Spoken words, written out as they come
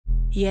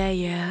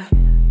Yeah.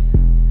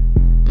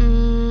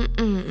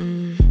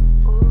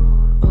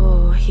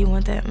 Oh, he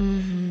want that.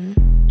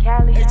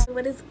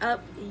 What is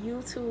up,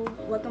 YouTube?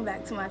 Welcome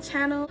back to my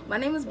channel. My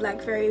name is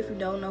Blackfairy. If you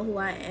don't know who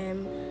I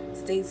am,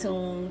 stay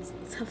tuned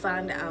to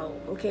find out,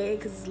 okay?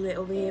 Because it's lit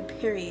over here,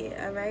 period.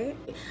 All right,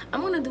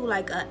 I'm gonna do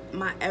like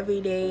my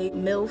everyday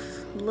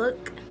MILF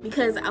look,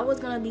 because I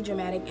was gonna be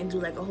dramatic and do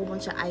like a whole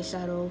bunch of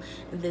eyeshadow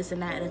and this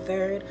and that and the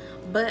third,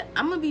 but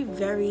I'm gonna be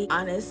very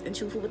honest and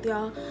truthful with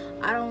y'all.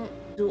 I don't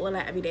do all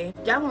that every day.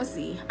 Y'all gonna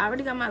see. I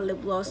already got my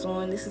lip gloss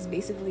on. This is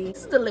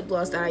the lip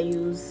gloss that I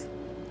use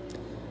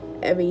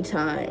every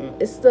time.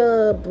 It's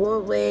the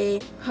Broadway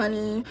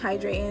Honey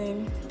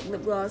Hydrating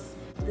Lip Gloss.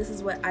 This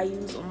is what I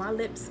use on my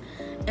lips,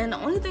 and the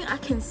only thing I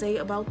can say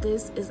about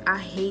this is I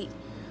hate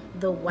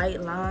the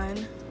white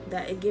line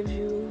that it gives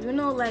you. You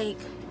know, like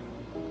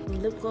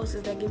lip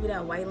glosses that give you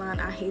that white line,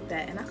 I hate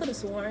that. And I could have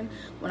sworn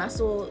when I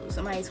saw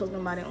somebody talking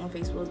about it on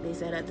Facebook, they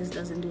said that this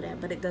doesn't do that,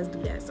 but it does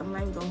do that. So I'm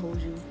not even gonna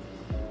hold you.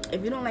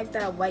 If you don't like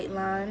that white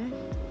line,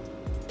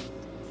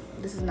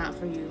 this is not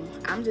for you.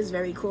 I'm just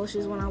very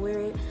cautious when I wear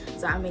it,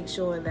 so I make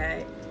sure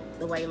that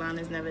the white line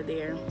is never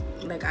there.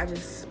 Like, I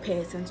just pay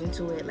attention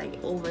to it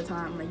like over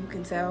time. Like, you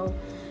can tell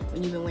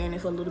when you've been wearing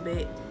it for a little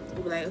bit.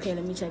 You'll be like, okay,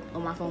 let me check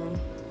on my phone,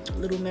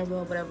 little mirror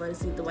or whatever, to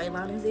see if the white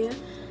line is there.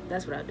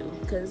 That's what I do,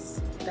 because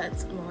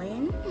that's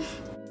annoying.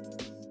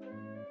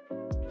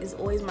 It's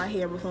always my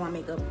hair before my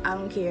makeup. I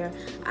don't care.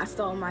 I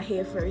start with my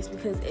hair first,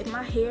 because if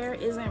my hair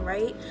isn't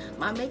right,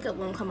 my makeup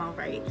won't come out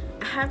right.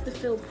 I have to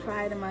feel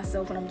pride in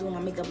myself when I'm doing my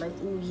makeup, like,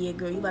 ooh, yeah,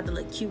 girl, you about to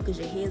look cute because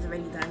your hair's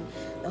already done.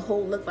 The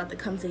whole look about to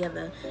come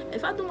together.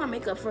 If I do my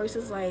makeup first,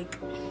 it's like,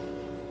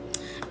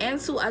 and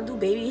two, I do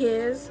baby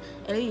hairs,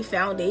 and it be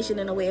foundation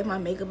in a way if my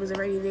makeup is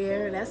already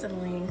there. That's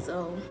annoying.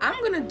 So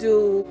I'm gonna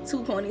do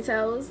 2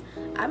 ponytails.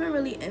 I've been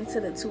really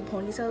into the 2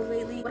 ponytails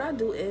lately. What I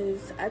do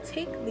is I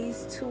take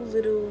these 2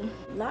 little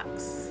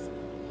locks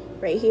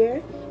right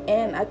here,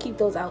 and I keep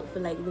those out for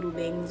like little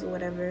bangs or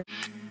whatever.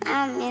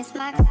 I miss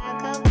my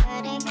cocoa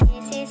butter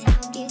kisses.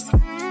 Hope you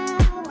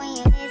smile when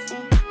you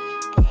listen.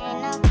 There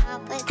ain't no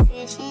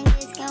competition,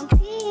 just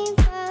complete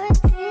for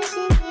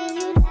attention. When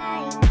you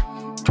like,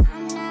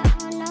 I'm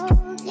not on no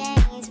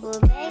games. Well,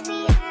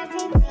 baby, I've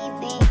been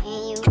peeping,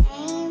 and you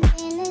ain't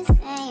been the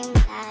same.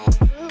 Like,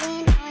 who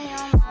been on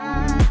your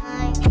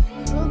mind?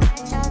 Who got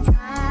your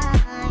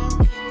time?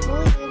 Who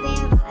you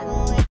been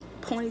vibing with?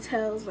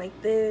 Ponytails like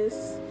this.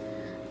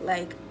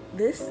 Like,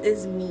 this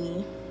is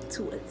me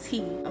to a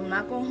T. I'm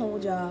not gonna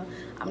hold y'all.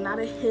 I'm not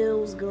a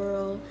heels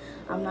girl.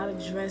 I'm not a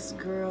dress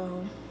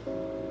girl.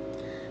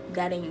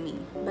 That ain't me.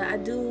 But I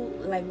do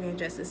like wearing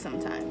dresses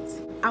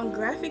sometimes. I'm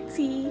graphic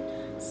tee,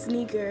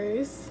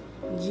 sneakers,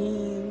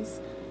 jeans,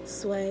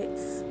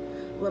 sweats.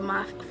 But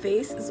my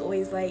face is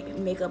always like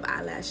makeup,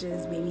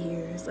 eyelashes, baby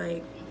hairs.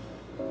 Like,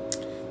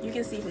 you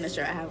can see from the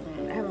shirt I have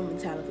on. I have a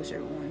Metallica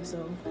shirt on.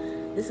 So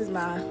this is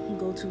my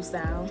go-to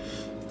style.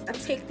 I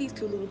take these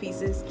 2 little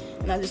pieces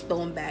and I just throw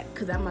them back,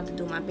 because I'm about to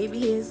do my baby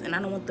hairs and I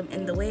don't want them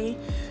in the way.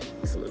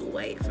 It's a little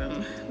white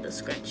from the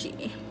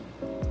scrunchie.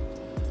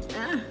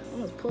 I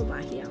almost pulled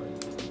my hair out.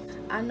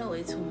 I know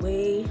it's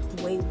way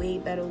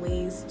better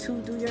ways to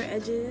do your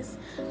edges.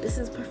 This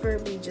is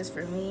preferably just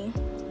for me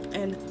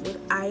and what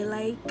I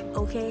like,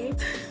 okay?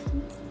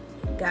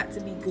 Got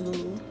to be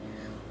glue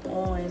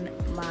on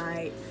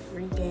my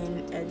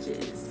freaking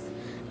edges.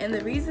 And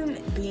the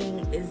reason being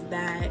is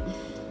that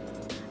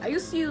I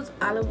used to use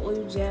olive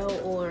oil gel,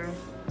 or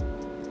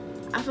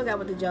I forgot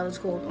what the gel is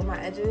called, on my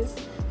edges,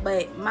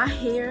 but my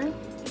hair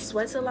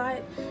sweats a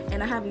lot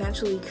and I have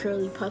naturally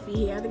curly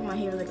puffy hair. I think my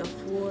hair is like a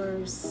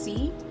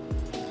 4C,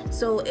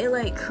 so it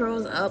like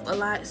curls up a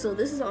lot. So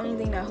this is the only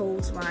thing that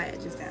holds my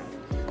edges down.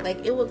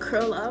 Like, it will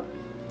curl up,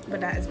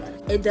 but not as much.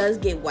 It does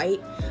get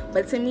white,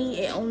 but to me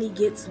it only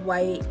gets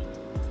white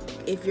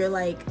if you're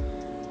like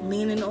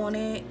leaning on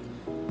it,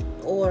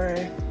 or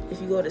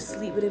if you go to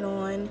sleep with it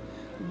on.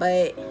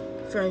 But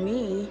for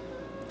me,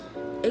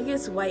 it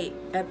gets white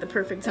at the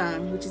perfect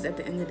time, which is at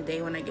the end of the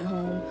day when I get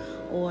home,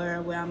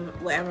 or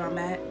wherever I'm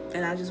at,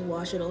 and I just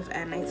wash it off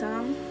at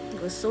nighttime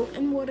with soap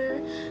and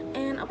water,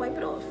 and I wipe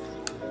it off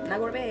and I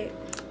go to bed.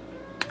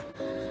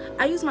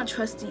 I use my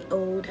trusty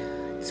old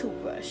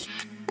toothbrush.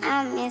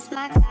 I miss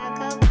my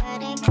cocoa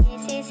butter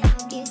kisses.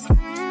 Hope you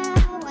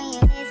smile when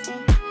you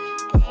listen.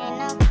 There ain't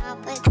no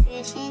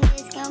competition,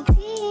 just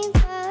complete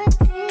for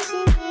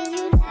attention. When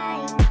you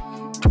like,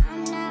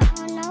 I'm not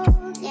on no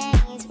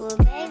games. Well,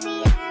 baby,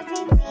 I've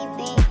been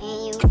peeping, and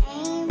you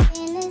ain't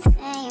been the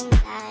same.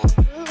 Like,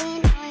 who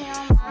been on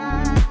your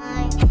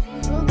mind?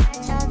 Who got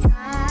your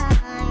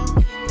time?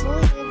 Who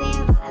you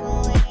been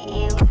vibing with,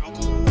 and why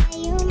can't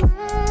you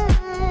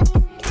mine?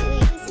 You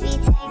used to be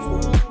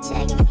texting me,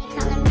 checking me,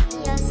 calling me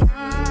your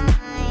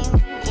sign,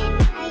 and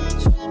now you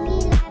treat me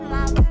like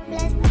my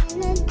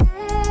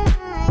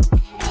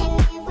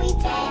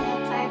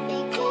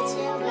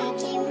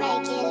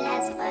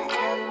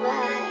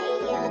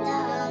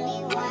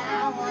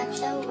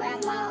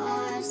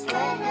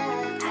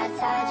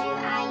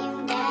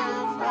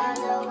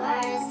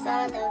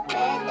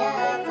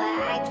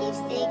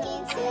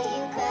talking to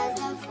you 'cause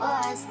I'm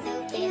for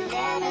stupid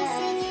letters.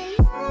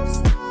 Love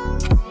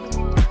songs,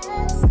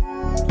 love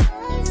songs,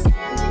 you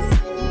got me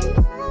singing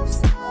love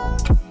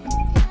songs,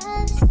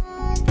 love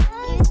songs,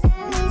 you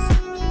got me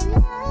singing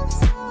love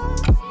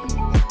songs,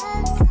 love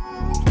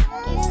songs,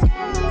 you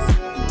got me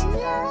singing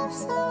love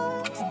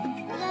songs,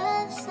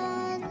 love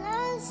songs,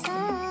 love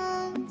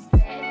songs.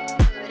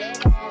 That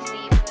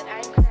nasty, but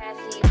I'm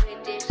classy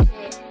with this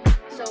shit.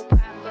 So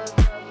pop a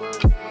couple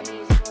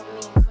Xannies for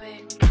me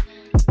quick.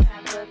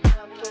 Pop a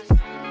couple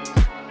Xannies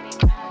for me.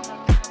 Pop a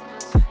couple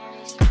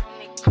Xannies for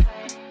me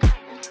quick.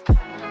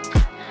 Pop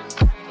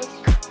a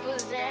couple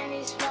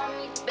Xannies for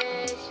me,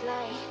 bitch.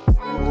 Like.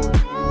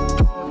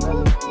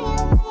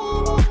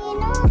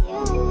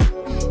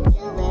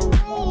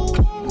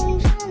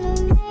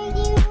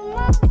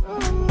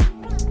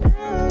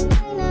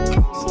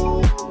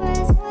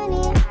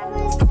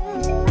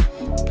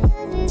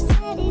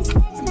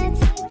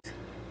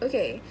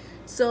 Okay,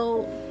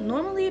 so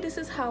normally this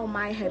is how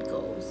my head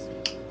goes.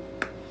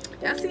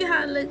 Y'all see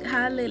how I look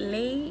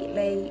laid?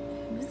 Like,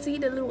 you see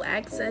the little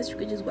access? You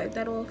could just wipe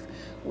that off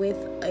with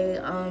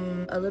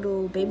a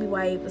little baby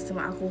wipe with some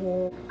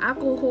alcohol.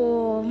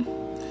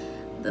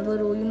 The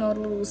little, you know, the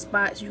little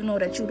spots, you know,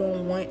 that you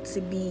don't want to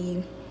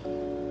be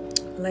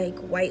like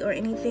white or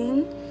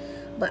anything.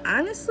 But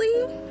honestly,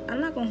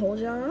 I'm not gonna hold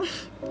y'all.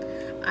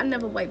 I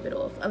never wipe it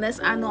off unless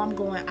I know I'm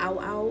going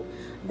out.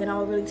 Then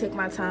I'll really take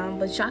my time.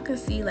 But y'all can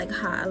see like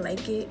how I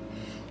like it.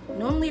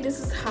 Normally this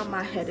is how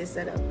my head is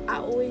set up. I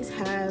always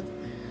have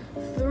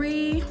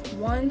 3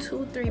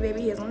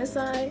 baby hairs on this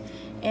side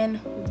and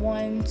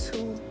 1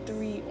 2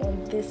 3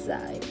 on this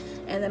side,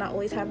 and then I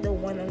always have the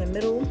one in the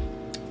middle,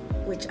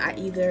 which I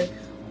either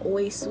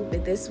always swoop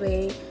it this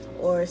way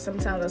or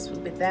sometimes I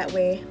swoop it that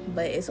way,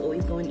 but it's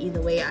always going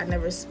either way. I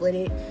never split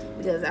it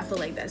because I feel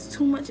like that's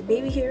too much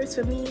baby hairs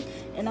for me,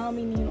 and I don't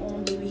be needing all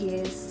them baby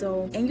hairs.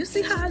 So, and you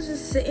see how I was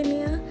just sitting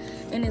there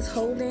and it's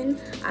holding.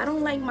 I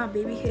don't like my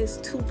baby hairs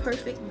too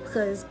perfect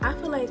because I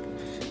feel like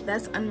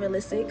that's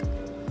unrealistic.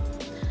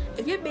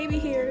 If your baby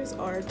hairs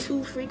are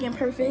too freaking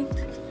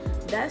perfect,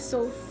 that's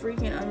so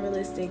freaking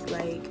unrealistic.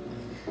 Like,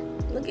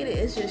 look at it,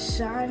 it's just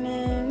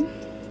shining.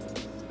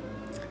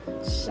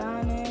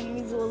 Let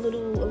me do a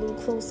little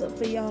close up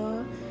for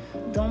y'all.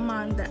 Don't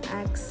mind the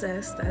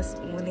excess that's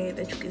on it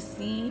that you can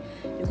see.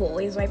 You can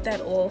always wipe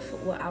that off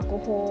with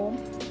alcohol.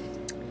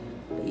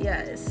 But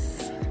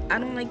yes, I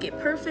don't like it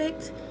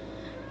perfect.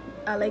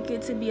 I like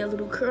it to be a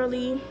little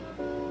curly.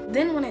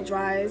 Then when it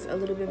dries a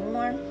little bit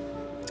more,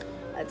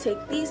 I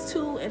take these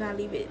two and I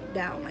leave it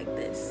down like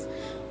this.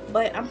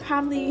 But I'm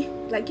probably,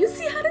 like, you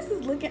see how this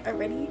is looking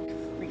already?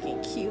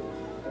 Freaking cute.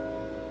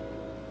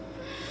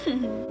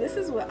 This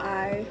is what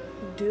I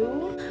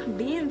do.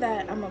 Being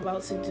that I'm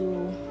about to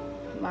do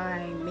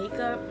my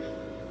makeup,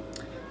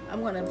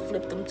 I'm gonna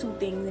flip them 2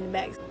 things in the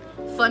back.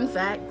 Fun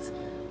fact,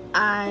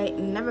 I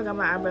never got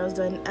my eyebrows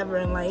done ever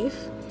in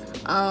life.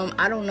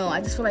 I don't know,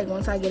 I just feel like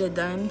once I get it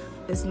done,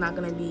 it's not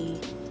gonna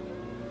be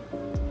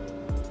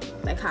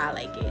like how I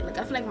like it. Like,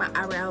 I feel like my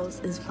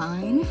eyebrows is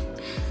fine.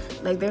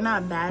 Like, they're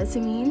not bad to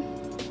me.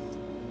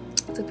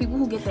 So people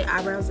who get their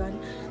eyebrows done,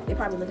 they're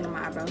probably looking at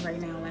my eyebrows right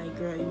now like,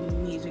 girl, you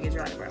need to get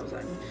your eyebrows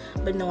done.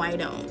 But no, I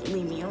don't.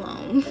 Leave me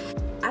alone.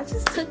 I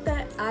just took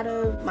that out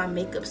of my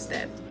makeup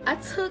step. I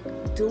took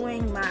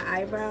doing my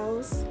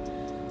eyebrows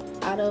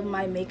out of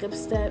my makeup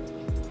step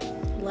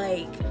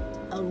like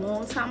a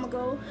long time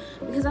ago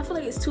because I feel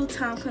like it's too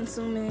time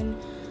consuming.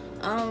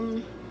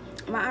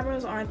 My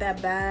eyebrows aren't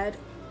that bad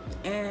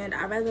and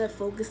I'd rather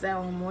focus that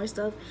on more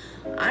stuff.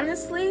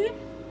 Honestly,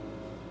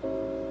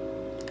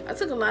 I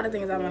took a lot of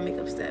things out of my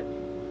makeup step.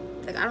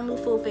 Like, I don't do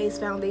full face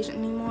foundation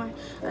anymore.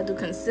 I do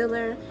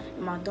concealer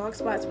and my dark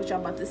spots, which y'all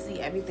about to see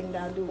everything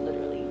that I do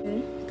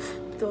literally.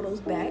 Throw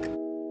those back.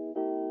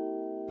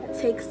 I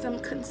take some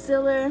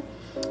concealer.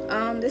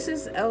 This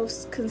is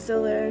e.l.f.'s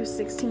concealer,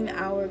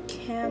 16-hour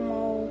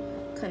camo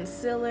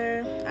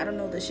concealer. I don't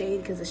know the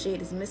shade because the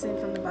shade is missing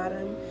from the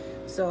bottom.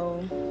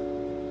 So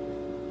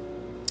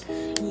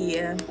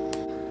yeah,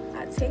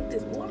 I take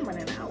this. Oh, I'm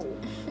running out.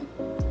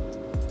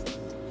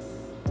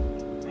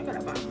 I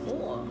gotta buy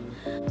more.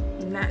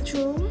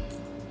 Natural,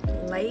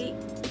 light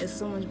is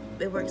so much,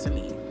 it works for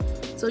me.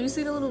 So you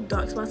see the little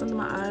dark spots under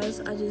my eyes?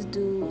 I just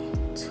do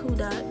 2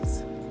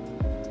 dots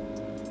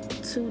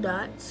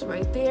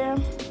right there.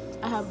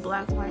 I have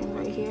black lines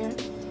right here,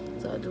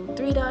 so I do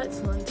 3 dots,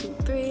 1 2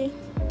 3,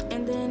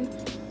 and then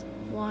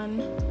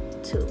 1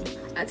 2.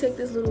 I take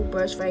this little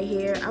brush right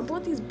here. I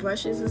bought these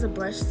brushes. It's a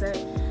brush set.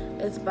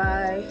 It's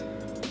by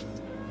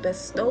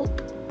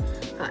Bestope.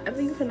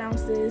 However you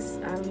pronounce this,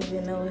 I don't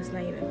even know. It's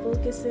not even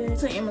focusing.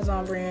 It's an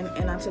Amazon brand,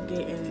 and I took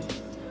it and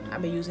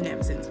I've been using it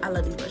ever since. I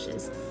love these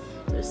brushes.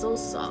 They're so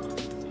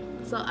soft.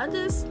 So I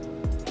just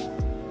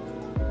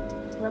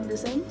rub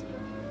this in.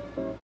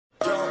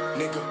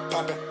 Nigga.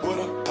 poppin' with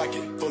a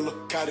pocket full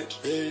of cottage.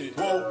 Hey.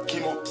 Whoa,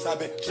 chemo,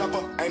 sobbing,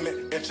 chopper,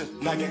 aiming at your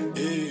noggin.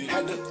 Hey.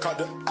 Had to cut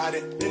the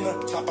audit, in the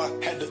top, I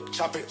had to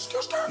chop it.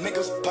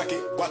 Niggas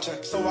pocket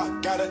watching, so I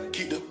gotta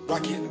keep the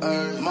rocket.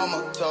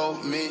 Mama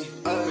told me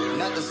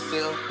not to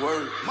sell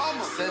word.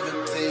 Mama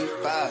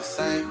 17.5,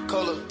 same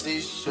color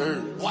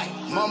t-shirt. White.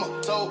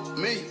 Mama told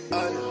me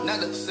not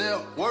to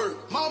sell word.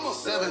 Mama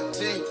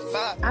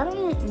 17.5. I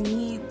don't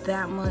need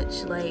that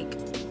much like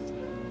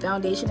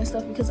foundation and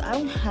stuff because I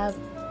don't have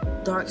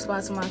dark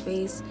spots on my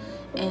face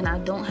and I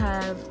don't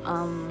have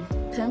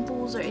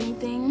pimples or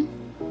anything.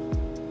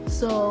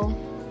 So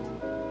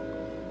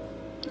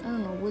I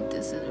don't know what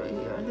this is right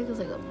here. I think it's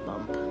like a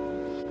bump.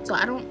 So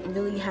I don't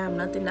really have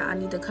nothing that I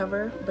need to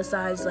cover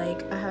besides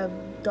like I have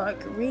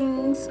dark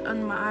rings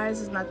under my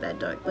eyes. It's not that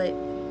dark, but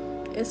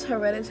it's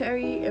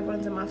hereditary. It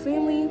runs in my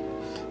family,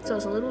 so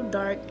it's a little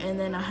dark. And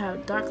then I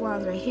have dark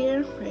lines right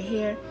here, right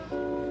here,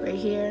 right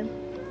here,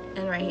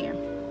 and right here.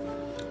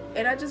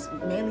 And I just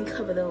mainly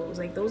cover those.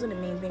 Like those are the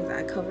main things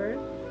I cover.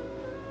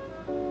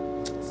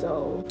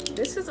 So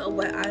this is a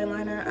wet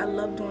eyeliner. I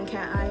love doing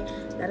cat eye.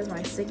 That is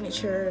my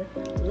signature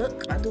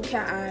look. I do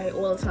cat eye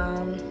all the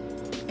time.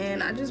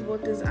 And I just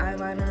bought this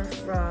eyeliner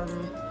from,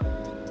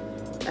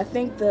 I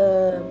think,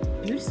 the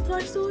beauty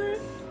supply store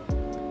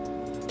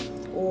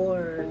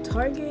or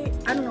Target.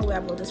 I don't know where I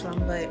bought this from,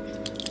 but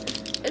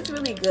it's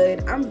really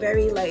good. I'm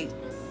very like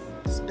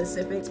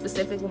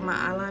specific with my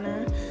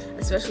eyeliner,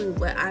 especially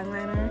wet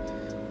eyeliner,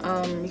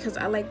 because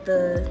I like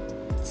the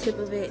tip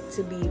of it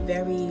to be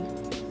very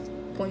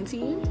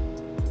pointy.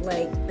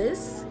 Like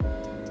this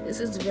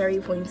is very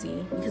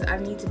pointy because I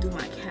need to do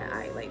my cat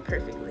eye like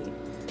perfectly.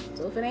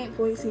 So if it ain't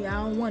pointy, I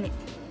don't want it.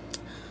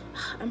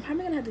 I'm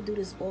probably gonna have to do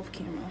this off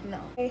camera. No.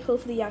 Okay,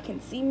 hopefully y'all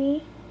can see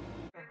me.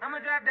 I'ma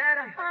drop that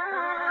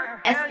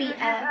SBF.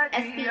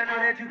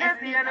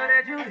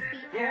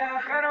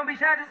 Yeah, girl, don't be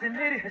shy, just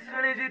admit it. As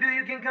soon as you do,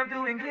 you can come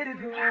through and get it,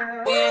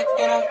 girl. We ain't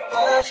in a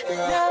rush,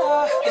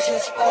 girl. It's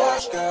just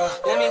us, girl.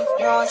 Let me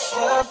know what's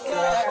up,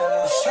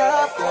 girl. What's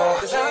up, girl?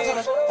 'Cause I'm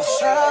gonna.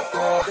 What's up,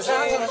 girl? 'Cause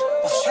I'm gonna.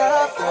 What's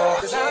up, girl?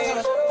 'Cause I'm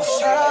gonna.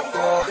 What's up,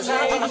 girl? 'Cause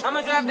I'm gonna.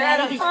 I'ma drop that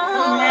girl,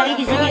 you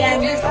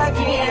just like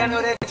me. I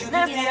know that you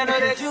nasty, I know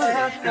that you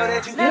know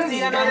that you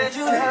nasty, I know that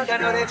you I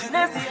know that you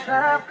nasty. What's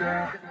up,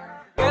 girl?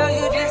 Girl,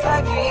 you just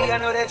like me. I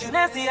know that you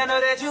nasty, I know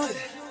that you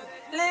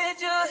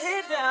let your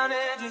head down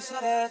and just say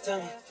that to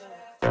me.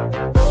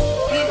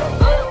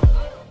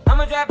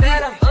 I'ma drop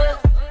that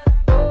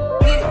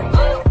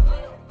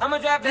I'ma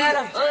drop that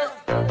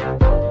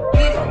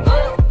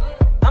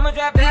I'ma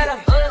drop that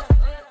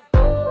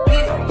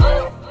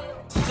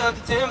switch up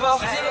the tempo.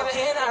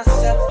 Can I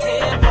set the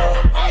tempo?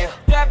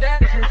 Drop that,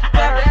 drop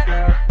that,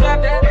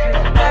 drop that,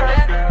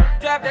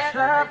 drop that,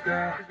 drop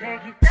that.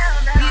 Take it down.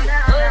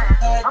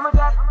 I'ma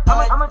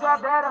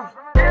drop that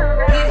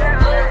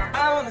I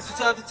wanna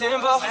switch up the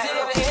tempo. Can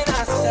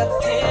I set the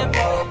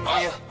tempo?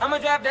 I'ma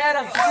drop that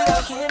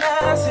Can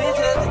I switch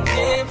up the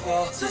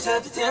tempo? Switch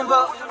up the tempo.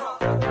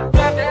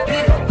 Drop that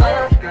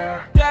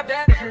drop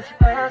that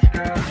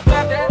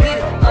drop that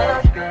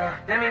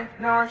let me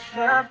know what's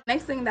up.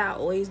 Next thing that I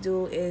always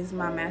do is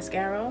my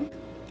mascara.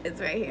 It's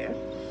right here.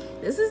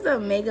 This is the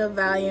Mega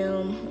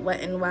Volume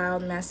Wet n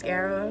Wild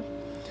mascara.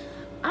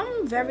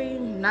 I'm very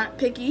not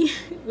picky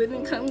when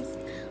it comes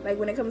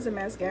to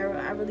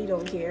mascara. I really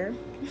don't care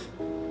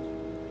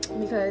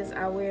because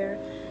I wear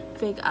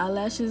fake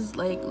eyelashes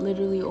like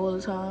literally all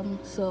the time.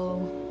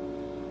 So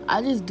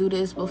I just do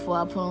this before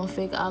I put on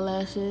fake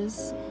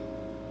eyelashes.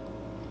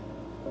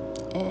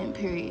 And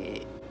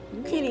period.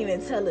 You can't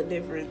even tell the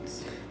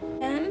difference.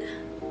 And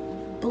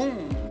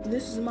boom,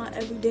 this is my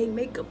everyday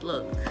makeup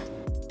look.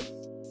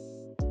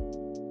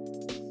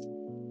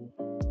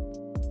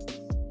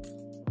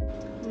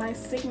 My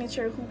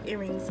signature hoop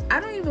earrings. I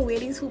don't even wear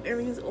these hoop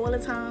earrings all the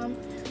time.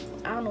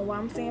 I don't know why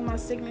I'm saying my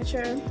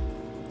signature.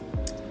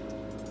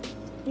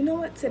 You know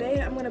what?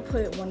 Today I'm gonna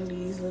put one of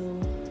these little.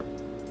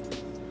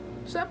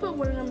 Should I put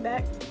one of them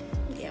back?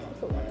 Yeah, I'm gonna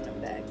put one of them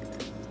back.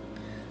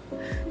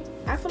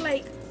 I feel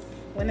like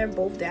when they're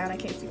both down, I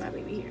can't see my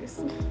baby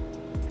hairs.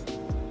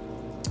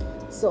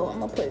 So I'm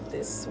gonna put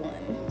this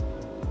one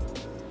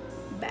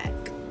back.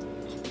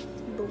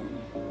 Boom.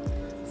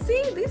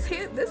 See, this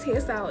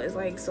hairstyle is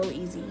like so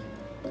easy.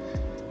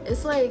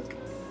 It's like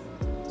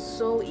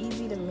so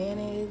easy to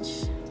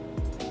manage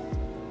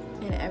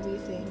and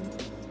everything.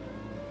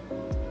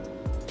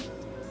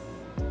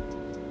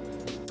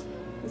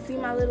 You see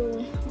my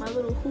little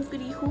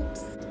hoopity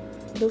hoops?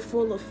 The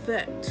full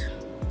effect.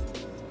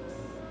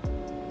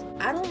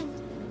 I don't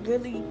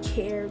really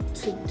care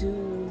to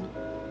do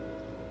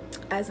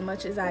as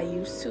much as I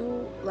used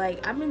to.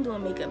 Like, I've been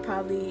doing makeup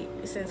probably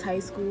since high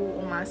school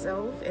on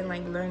myself and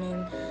like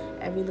learning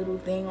every little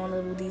thing on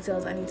little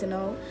details I need to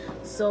know.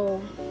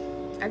 So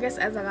I guess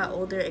as I got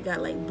older, it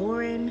got like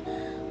boring,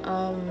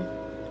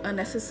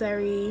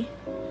 unnecessary.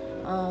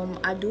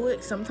 I do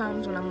it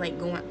sometimes when I'm like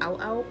going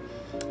out.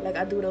 Like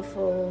I do the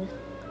full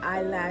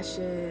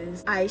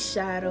eyelashes,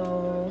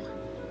 eyeshadow,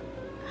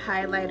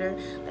 highlighter.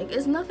 Like,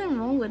 it's nothing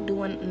wrong with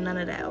doing none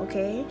of that,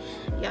 okay?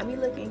 Y'all be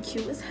looking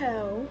cute as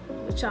hell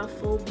with y'all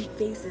full beat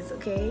faces,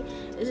 okay?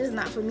 It's just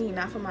not for me,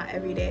 not for my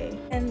everyday.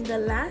 And the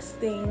last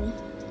thing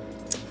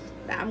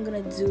that I'm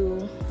gonna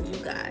do for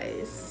you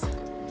guys,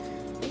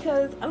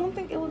 because I don't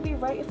think it would be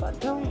right if I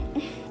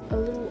don't, a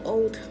little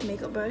old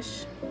makeup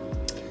brush.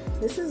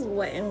 This is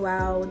Wet n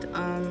Wild,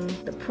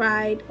 the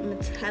Pride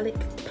Metallic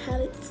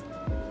palette.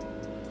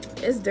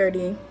 It's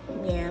dirty,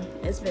 yeah,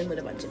 it's been with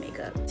a bunch of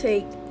makeup.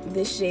 Take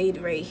this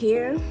shade right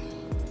here.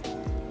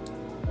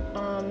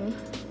 I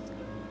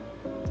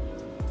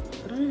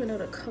don't even know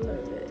the color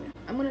of it.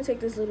 I'm gonna take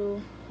this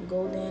little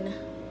golden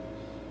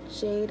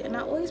shade, and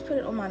I always put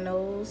it on my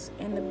nose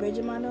and the bridge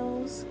of my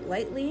nose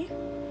lightly,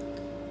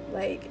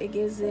 like it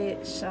gives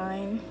it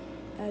shine,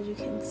 as you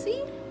can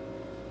see.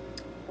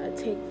 I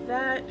take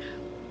that,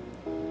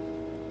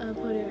 I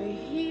put it right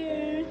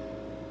here.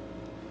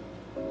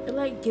 It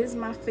like gives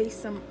my face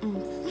some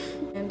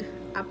oomph. And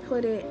I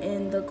put it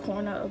in the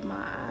corner of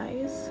my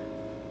eyes,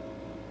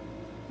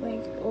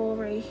 like all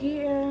right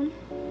here.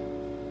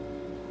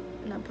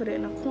 And I put it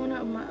in the corner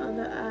of my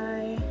other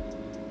eye,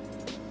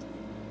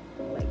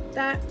 like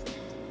that.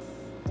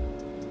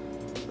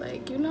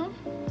 Like, you know,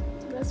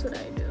 that's what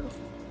I do.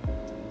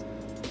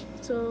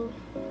 So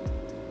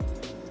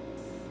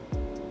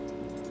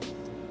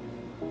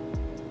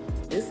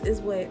this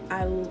is what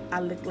I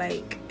look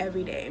like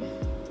every day.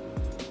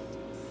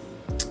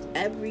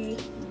 Every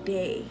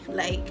day.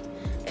 Like,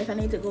 if I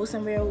need to go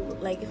somewhere,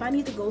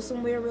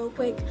 real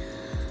quick,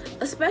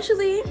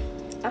 especially,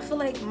 I feel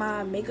like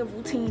my makeup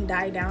routine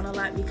died down a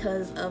lot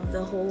because of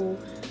the whole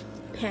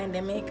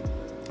pandemic,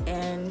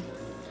 and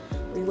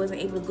we wasn't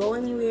able to go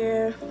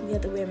anywhere. We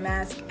had to wear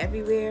masks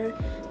everywhere.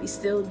 We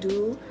still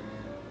do.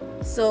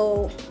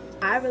 So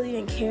I really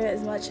didn't care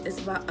as much as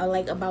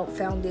about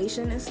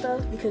foundation and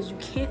stuff, because you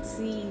can't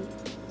see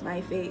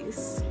my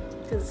face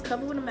because it's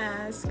covered with a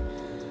mask.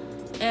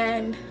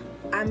 And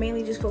I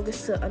mainly just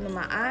focused under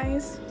my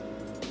eyes,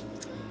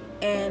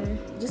 and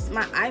just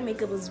my eye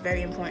makeup was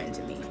very important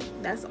to me.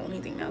 That's the only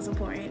thing that was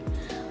important.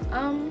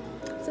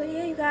 So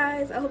yeah, you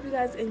guys, I hope you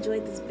guys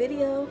enjoyed this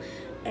video,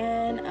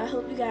 and I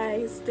hope you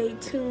guys stay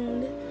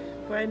tuned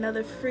for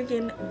another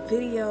freaking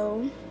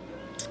video,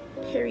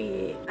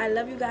 period. I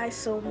love you guys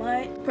so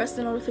much. Press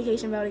the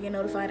notification bell to get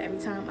notified every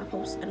time I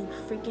post a new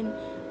freaking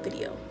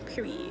video,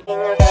 period.